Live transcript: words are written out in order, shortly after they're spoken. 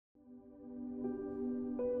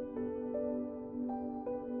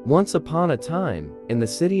Once upon a time, in the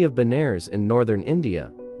city of Benares in northern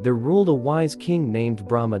India, there ruled a wise king named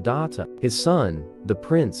Brahmadatta. His son, the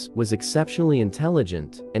prince, was exceptionally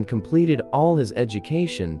intelligent and completed all his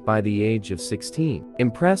education by the age of 16.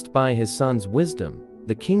 Impressed by his son's wisdom,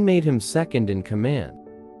 the king made him second in command.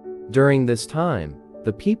 During this time,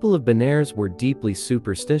 the people of Benares were deeply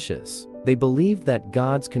superstitious. They believed that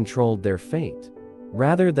gods controlled their fate,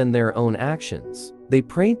 rather than their own actions. They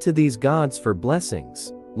prayed to these gods for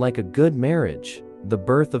blessings, like a good marriage, the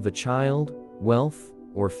birth of a child, wealth,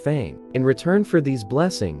 or fame. In return for these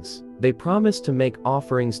blessings, they promised to make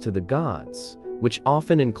offerings to the gods, which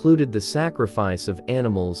often included the sacrifice of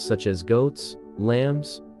animals such as goats,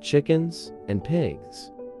 lambs, chickens, and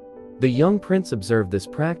pigs. The young prince observed this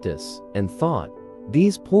practice and thought,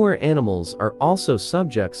 "These poor animals are also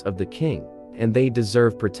subjects of the king, and they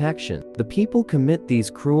deserve protection. The people commit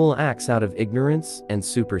these cruel acts out of ignorance and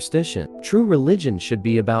superstition. True religion should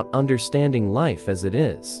be about understanding life as it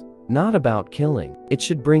is, not about killing. It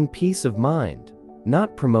should bring peace of mind,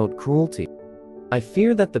 not promote cruelty. I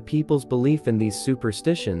fear that the people's belief in these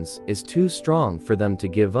superstitions is too strong for them to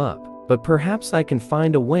give up, but perhaps I can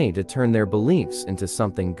find a way to turn their beliefs into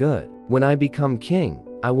something good. When I become king,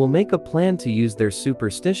 I will make a plan to use their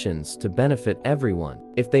superstitions to benefit everyone.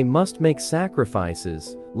 If they must make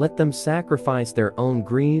sacrifices, let them sacrifice their own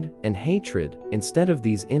greed and hatred instead of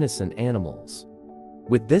these innocent animals."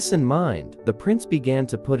 With this in mind, the prince began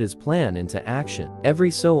to put his plan into action.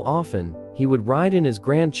 Every so often, he would ride in his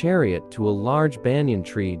grand chariot to a large banyan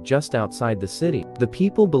tree just outside the city. The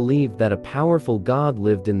people believed that a powerful god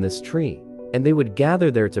lived in this tree, and they would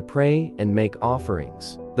gather there to pray and make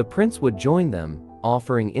offerings. The prince would join them,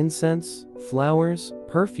 offering incense, flowers,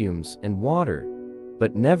 perfumes, and water,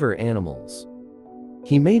 but never animals.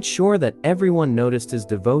 He made sure that everyone noticed his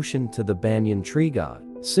devotion to the banyan tree god.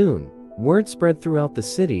 Soon, word spread throughout the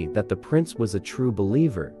city that the prince was a true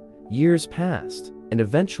believer. Years passed, and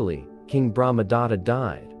eventually, King Brahmadatta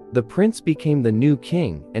died. The prince became the new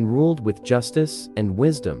king and ruled with justice and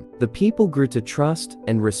wisdom. The people grew to trust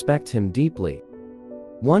and respect him deeply.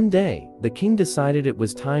 One day, the king decided it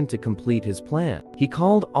was time to complete his plan. He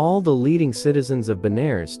called all the leading citizens of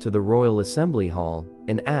Benares to the royal assembly hall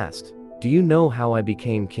and asked, "Do you know how I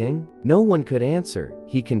became king?" No one could answer.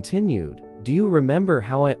 He continued, "Do you remember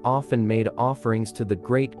how I often made offerings to the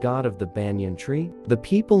great god of the banyan tree?" The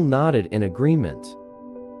people nodded in agreement.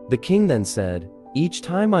 The king then said, "Each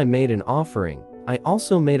time I made an offering, I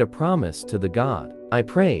also made a promise to the god. I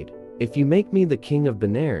prayed, if you make me the king of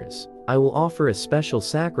Benares, I will offer a special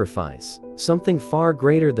sacrifice, something far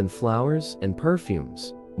greater than flowers and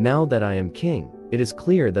perfumes. Now that I am king, it is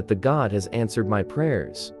clear that the god has answered my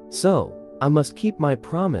prayers. So, I must keep my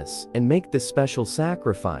promise and make this special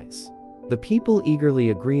sacrifice." The people eagerly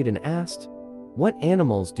agreed and asked, "What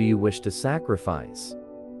animals do you wish to sacrifice?"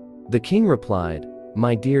 The king replied,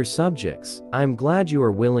 "My dear subjects, I am glad you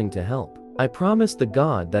are willing to help. I promised the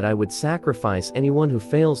god that I would sacrifice anyone who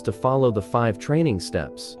fails to follow the 5 training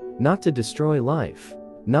steps. Not to destroy life,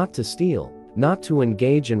 not to steal, not to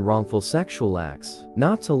engage in wrongful sexual acts,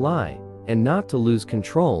 not to lie, and not to lose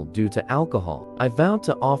control due to alcohol. I vowed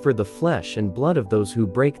to offer the flesh and blood of those who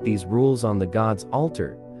break these rules on the god's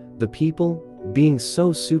altar." The people, being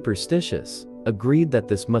so superstitious, agreed that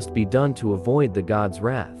this must be done to avoid the god's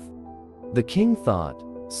wrath. The king thought,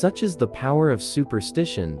 "Such is the power of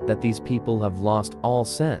superstition that these people have lost all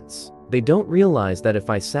sense. They don't realize that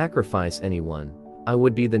if I sacrifice anyone, I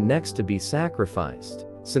would be the next to be sacrificed,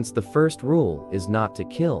 since the first rule is not to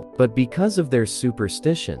kill. But because of their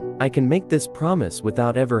superstition, I can make this promise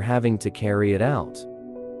without ever having to carry it out."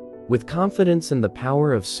 With confidence in the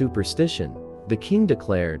power of superstition, the king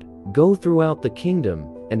declared, "Go throughout the kingdom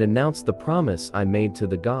and announce the promise I made to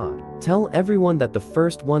the god. Tell everyone that the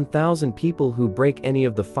first 1,000 people who break any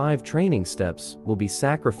of the 5 training steps will be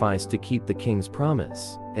sacrificed to keep the king's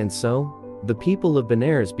promise." And so, the people of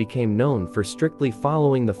Benares became known for strictly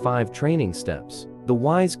following the 5 training steps. The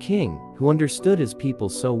wise king, who understood his people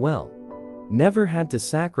so well, never had to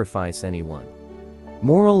sacrifice anyone.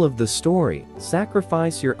 Moral of the story: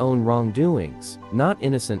 sacrifice your own wrongdoings, not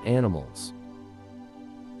innocent animals.